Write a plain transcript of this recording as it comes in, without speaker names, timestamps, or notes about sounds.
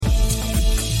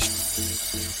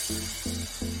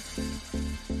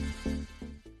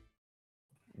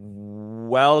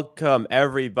welcome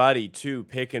everybody to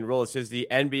Pick and Roll. This is the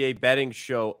NBA betting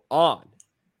show on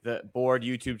the Board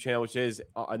YouTube channel, which is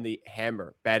on the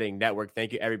Hammer Betting Network.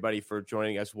 Thank you everybody for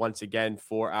joining us once again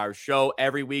for our show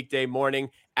every weekday morning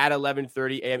at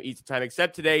 11:30 a.m. Eastern Time,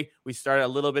 except today we started a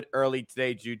little bit early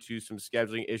today due to some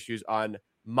scheduling issues on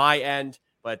my end,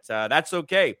 but that's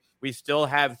okay. We still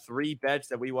have 3 bets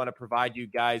that we want to provide you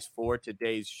guys for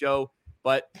today's show.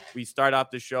 But we start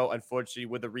off the show, unfortunately,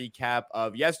 with a recap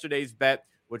of yesterday's bet,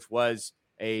 which was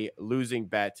a losing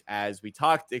bet, as we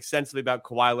talked extensively about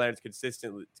Kawhi Leonard's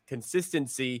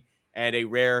consistency and a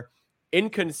rare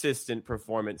inconsistent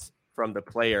performance from the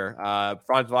player.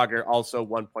 Franz Wagner also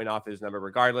 1 point off his number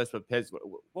regardless. But Piz,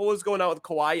 what was going on with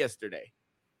Kawhi yesterday?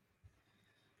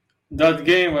 That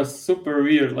game was super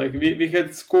weird. Like we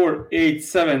had scored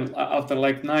 8-7 after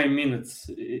like 9 minutes.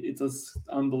 It was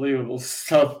unbelievable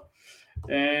stuff.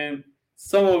 And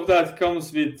some of that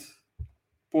comes with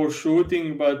poor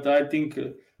shooting, but I think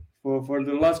for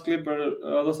the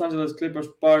Los Angeles Clippers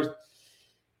part,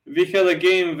 we had a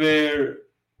game where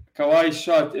Kawhi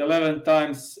shot 11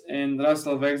 times and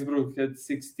Russell Westbrook had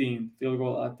 16 field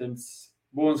goal attempts.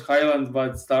 Bones Highland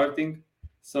was starting,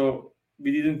 so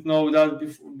we didn't know that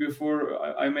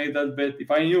before I made that bet.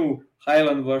 If I knew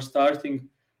Highland was starting,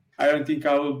 I don't think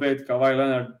I would bet Kawhi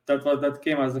Leonard. That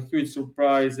came as a huge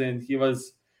surprise, and he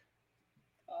was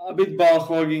a bit ball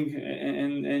hogging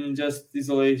and just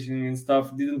isolation and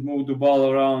stuff. Didn't move the ball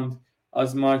around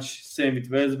as much. Same with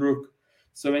Westbrook.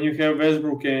 So when you have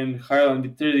Westbrook and Highland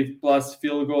with 30 plus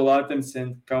field goal attempts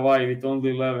and Kawhi with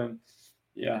only 11,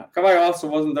 yeah, Kawhi also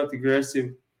wasn't that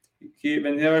aggressive.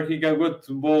 Whenever he got good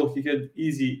to the ball, he had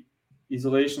easy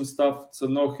isolation stuff, so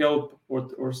no help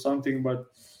or something. But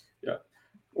yeah,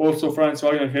 also Franz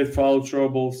Wagner had foul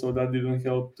trouble, so that didn't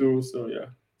help too. So yeah,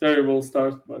 terrible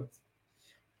start, but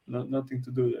nothing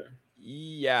to do there.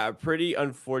 Yeah, pretty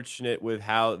unfortunate with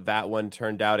how that one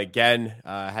turned out. Again,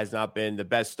 has not been the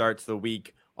best start to the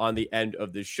week on the end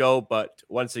of the show. But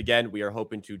once again, we are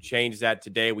hoping to change that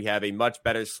today. We have a much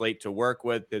better slate to work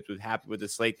with. This was happy with the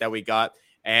slate that we got.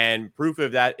 And proof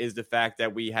of that is the fact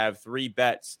that we have 3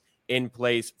 bets in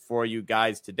place for you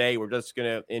guys today. We're just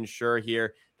going to ensure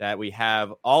here that we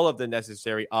have all of the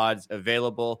necessary odds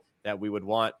available that we would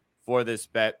want for this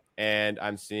bet. And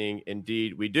I'm seeing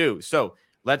indeed we do. So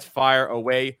let's fire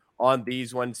away on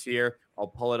these ones here. I'll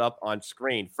pull it up on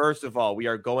screen. First of all, we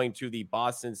are going to the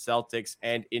Boston Celtics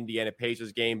and Indiana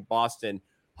Pacers game. Boston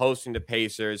hosting the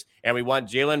Pacers. And we want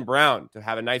Jaylen Brown to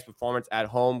have a nice performance at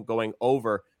home, going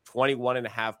over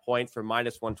 21.5 points for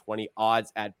minus 120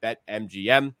 odds at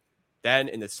BetMGM. Then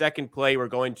in the second play, we're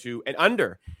going to an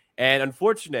under. And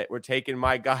unfortunate, we're taking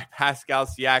my guy, Pascal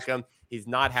Siakam. He's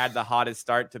not had the hottest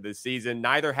start to the season.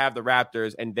 Neither have the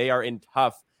Raptors, and they are in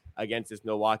tough against this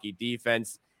Milwaukee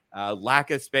defense. Lack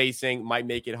of spacing might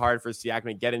make it hard for Siakam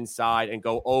to get inside and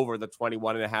go over the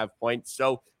 21.5 points.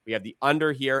 So we have the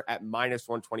under here at minus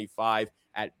 125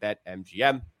 at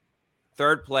BetMGM.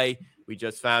 Third play, we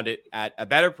just found it at a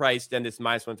better price than this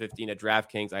minus 115 at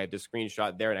DraftKings. I have the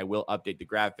screenshot there, and I will update the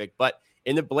graphic. But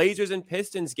in the Blazers and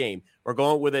Pistons game, we're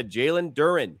going with a Jalen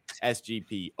Duren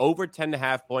SGP over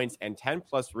 10.5 points and 10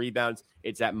 plus rebounds.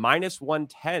 It's at minus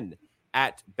 110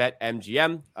 at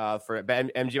BetMGM. For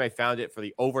BetMGM, I found it for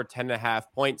the over 10.5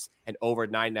 points and over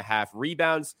 9.5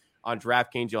 rebounds. On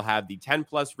DraftKings, you'll have the 10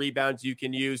 plus rebounds you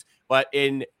can use. But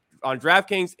on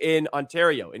DraftKings in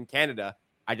Ontario, in Canada,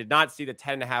 I did not see the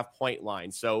 10.5 point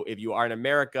line. So if you are in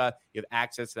America, you have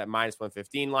access to that minus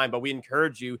 115 line. But we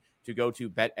encourage you to go to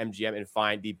BetMGM and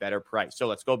find the better price. So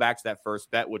let's go back to that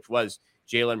first bet, which was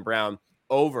Jaylen Brown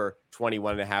over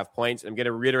 21.5 points. I'm going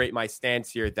to reiterate my stance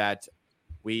here that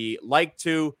we like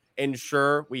to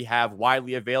ensure we have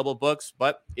widely available books.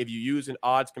 But if you use an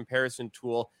odds comparison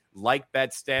tool like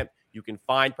BetStamp, you can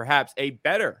find perhaps a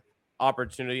better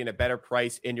opportunity and a better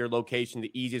price in your location.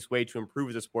 The easiest way to improve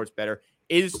as a sports bettor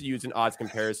is to use an odds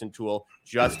comparison tool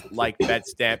just like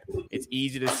BetStamp. It's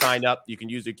easy to sign up. You can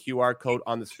use the QR code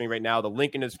on the screen right now, the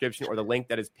link in the description, or the link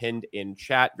that is pinned in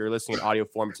chat. If you're listening in audio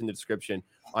form, it's in the description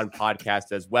on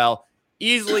podcast as well.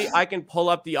 Easily, I can pull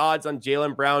up the odds on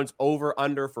Jaylen Brown's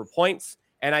over-under for points,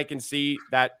 and I can see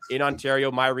that in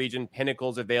Ontario, my region,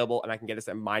 Pinnacle's available, and I can get us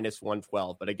at minus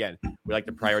 112. But again, we like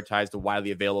to prioritize the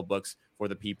widely available books for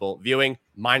the people viewing.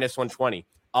 Minus 120.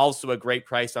 Also a great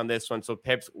price on this one. So,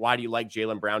 Pips, why do you like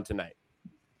Jaylen Brown tonight?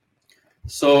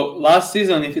 So, last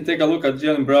season, if you take a look at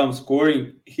Jaylen Brown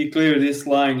scoring, he cleared this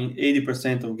line in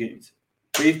 80% of games.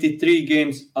 53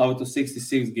 games out of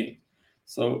 66 games.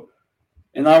 So,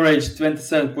 an average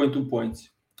 27.2 points.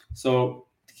 So,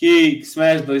 he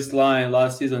smashed this line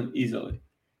last season easily.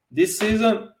 This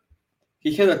season,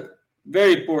 he had a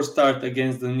very poor start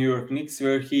against the New York Knicks,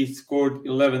 where he scored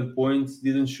 11 points,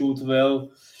 didn't shoot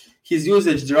well. His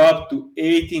usage dropped to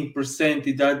 18%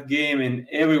 in that game, and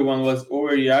everyone was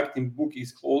overreacting,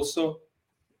 bookies also.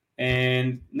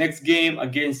 And next game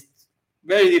against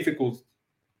very difficult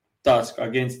task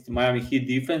against Miami Heat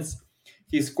defense,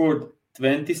 he scored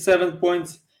 27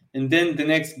 points. And then the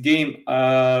next game,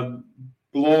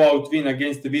 blowout win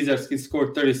against the Wizards, he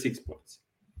scored 36 points.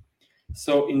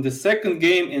 So in the second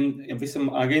game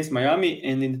against Miami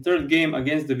and in the third game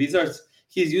against the Wizards,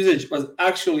 his usage was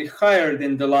actually higher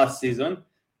than the last season,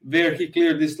 where he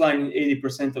cleared this line in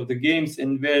 80% of the games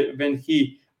and when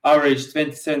he averaged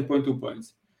 27.2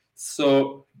 points.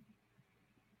 So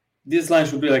this line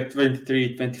should be like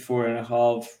 23, 24 and a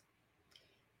half.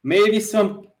 Maybe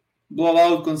some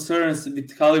blowout concerns with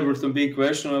Haliburton being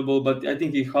questionable, but I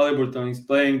think if Haliburton is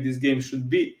playing, this game should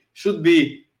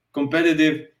be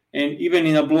competitive. And even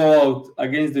in a blowout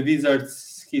against the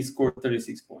Wizards, he scored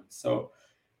 36 points. So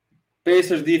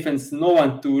Pacers defense, no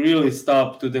one to really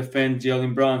stop to defend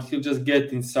Jaylen Brown. He'll just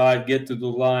get inside, get to the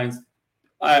lines.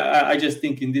 I just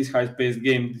think in this high-paced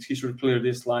game, he should clear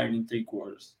this line in 3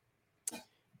 quarters.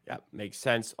 Yeah, makes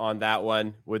sense on that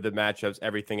one with the matchups,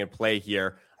 everything in play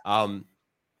here.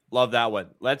 Love that one.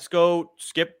 Let's go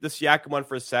skip the Siakam one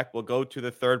for a sec. We'll go to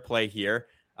the third play here.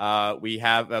 We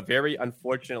have a very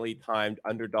unfortunately timed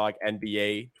underdog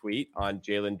NBA tweet on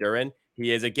Jalen Duren.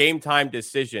 He is a game time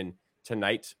decision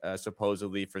tonight,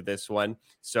 supposedly for this one.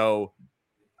 So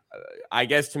I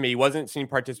guess to me, he wasn't seen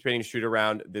participating in shoot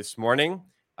around this morning.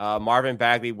 Marvin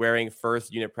Bagley wearing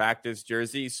first unit practice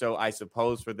jersey. So I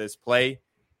suppose for this play,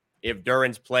 if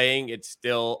Duren's playing, it's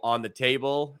still on the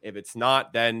table. If it's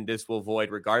not, then this will void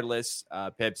regardless.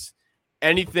 Pips,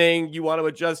 anything you want to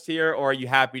adjust here, or are you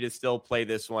happy to still play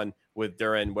this one with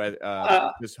Duren,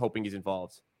 just hoping he's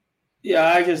involved?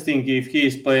 Yeah, I just think if he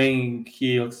is playing,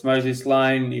 he'll smash this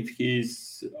line. If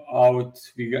he's out,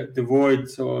 we got the void,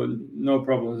 so no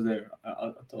problems there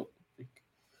at all.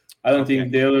 I don't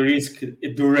think they'll risk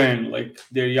Duren, like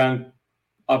their young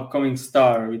upcoming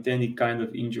star, with any kind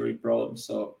of injury problem.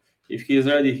 So if he's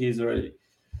ready, he's ready.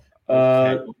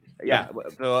 Yeah.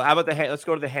 So how about let's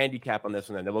go to the handicap on this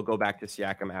one, then we'll go back to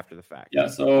Siakam after the fact. Yeah.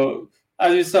 So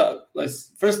as you saw,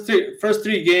 first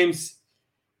three games,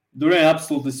 Duren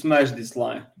absolutely smashed this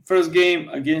line. First game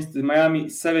against the Miami,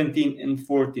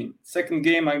 17-14. Second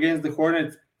game against the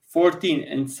Hornets,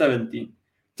 14-17.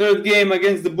 Third game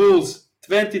against the Bulls,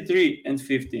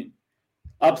 23-15.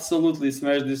 Absolutely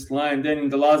smashed this line. Then in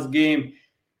the last game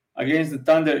against the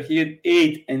Thunder, he had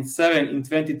 8 and 7 in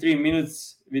 23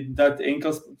 minutes with that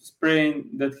ankle sprain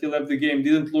that he left the game.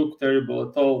 Didn't look terrible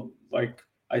at all. Like,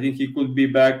 I think he could be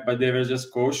back, but they were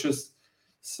just cautious.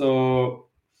 So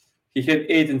he had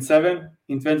 8 and 7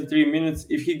 in 23 minutes.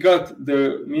 If he got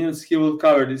the minutes, he will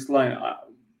cover this line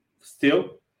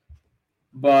still.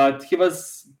 But he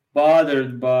was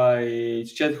bothered by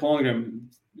Chet Holmgren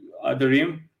at the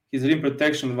rim. His rim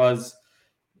protection was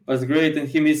great, and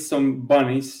he missed some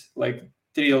bunnies, like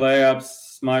 3 layups,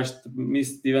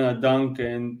 missed even a dunk,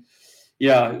 and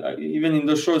yeah, even in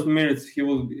those short minutes he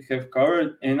will have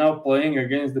covered. And now playing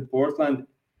against the Portland,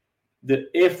 the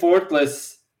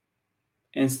effortless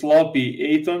and sloppy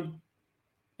Ayton,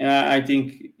 I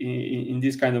think in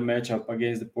this kind of matchup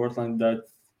against the Portland, that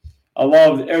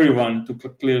allowed everyone to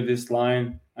clear this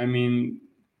line. I mean,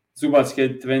 Zubac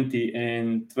had 20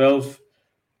 and 12.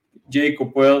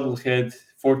 Jacob Poeltl had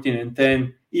 14 and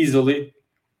 10 easily.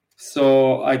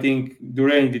 So I think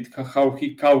Duren, with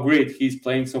how great he's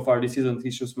playing so far this season,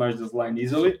 he should smash this line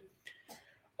easily.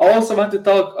 I also want to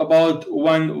talk about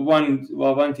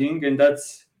one thing, and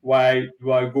that's why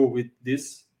do I go with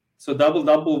this. So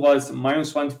double-double was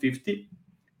minus 150,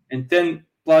 and 10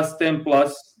 plus 10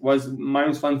 plus was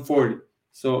minus 140.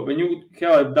 So when you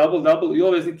have a double-double, you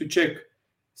always need to check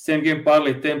same game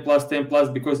parlay 10 plus 10 plus,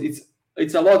 because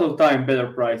it's a lot of time better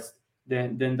priced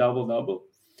than double-double.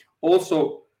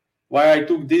 Also, why I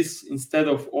took this instead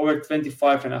of over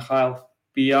 25.5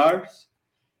 PRs,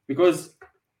 because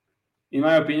in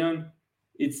my opinion,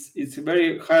 it's a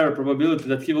very higher probability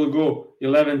that he will go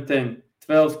 11-10,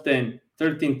 12-10,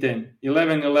 13-10,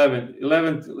 11-11,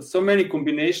 11. So many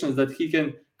combinations that he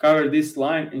can cover this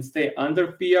line and stay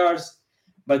under PRs,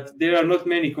 but there are not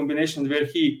many combinations where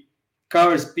he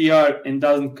covers PR and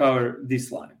doesn't cover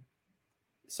this line.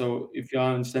 So if you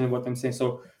understand what I'm saying,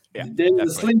 so yeah, there's definitely a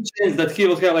slim chance that he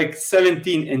will have like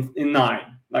 17 and 9.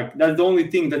 Like, that's the only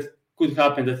thing that could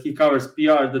happen, that he covers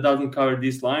PR that doesn't cover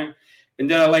this line. And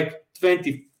there are like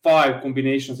 25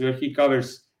 combinations where he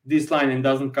covers this line and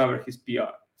doesn't cover his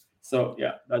PR. So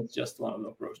yeah, that's just one of the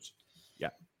approaches. Yeah,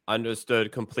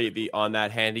 Understood completely on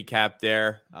that handicap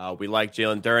there. We like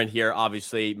Jalen Duren here.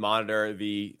 Obviously, monitor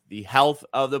the health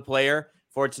of the player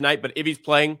for tonight. But if he's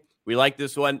playing, we like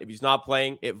this one. If he's not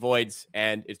playing, it voids,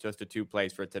 and it's just a 2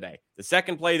 plays for today. The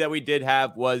second play that we did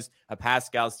have was a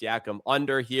Pascal Siakam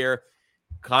under here.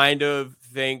 Kind of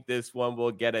think this one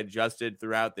will get adjusted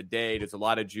throughout the day. There's a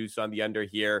lot of juice on the under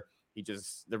here.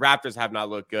 The Raptors have not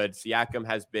looked good. Siakam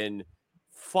has been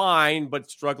fine, but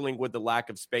struggling with the lack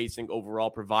of spacing overall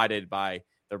provided by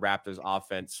the Raptors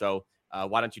offense. So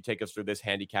why don't you take us through this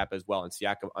handicap as well? And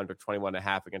Siakam under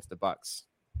 21.5 against the Bucks.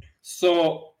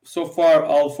 So far,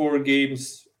 all 4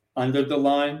 games under the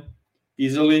line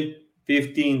easily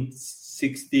 15,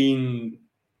 16,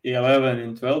 11,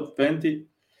 and 12, 20.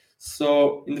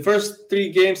 So in the first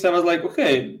 3 games, I was like,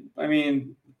 okay, I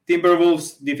mean,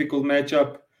 Timberwolves, difficult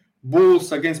matchup.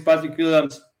 Bulls against Patrick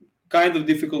Williams, kind of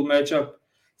difficult matchup.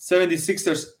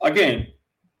 76ers, again,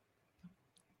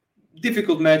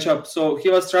 difficult matchup. So he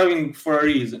was struggling for a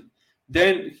reason.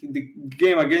 Then the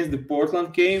game against the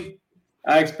Portland came.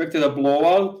 I expected a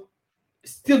blowout.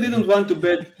 Still didn't want to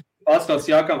bet Pascal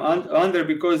Siakam under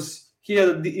because he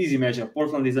had the easy matchup.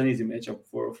 Portland is an easy matchup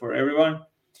for everyone.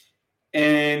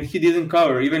 And he didn't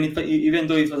cover, even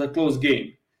though it was a close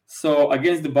game. So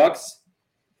against the Bucks,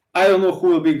 I don't know who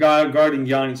will be guarding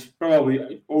Giannis.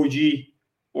 Probably OG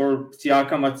or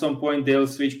Siakam at some point. They'll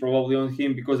switch probably on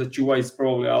him because Achua is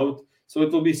probably out. So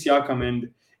it will be Siakam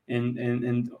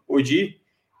and OG.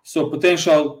 So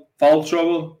potential foul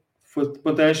trouble,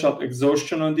 potential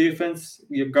exhaustion on defense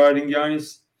guarding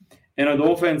Giannis. And on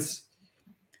offense,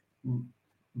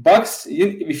 Bucks,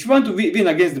 if you want to win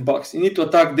against the Bucks, you need to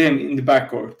attack them in the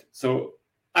backcourt. So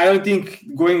I don't think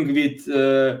going with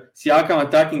Siakam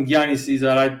attacking Giannis is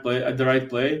the right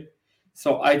play.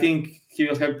 So I think he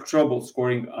will have trouble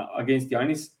scoring against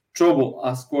Giannis, trouble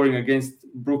scoring against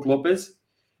Brook Lopez,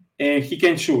 and he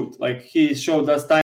can shoot. Like he showed us time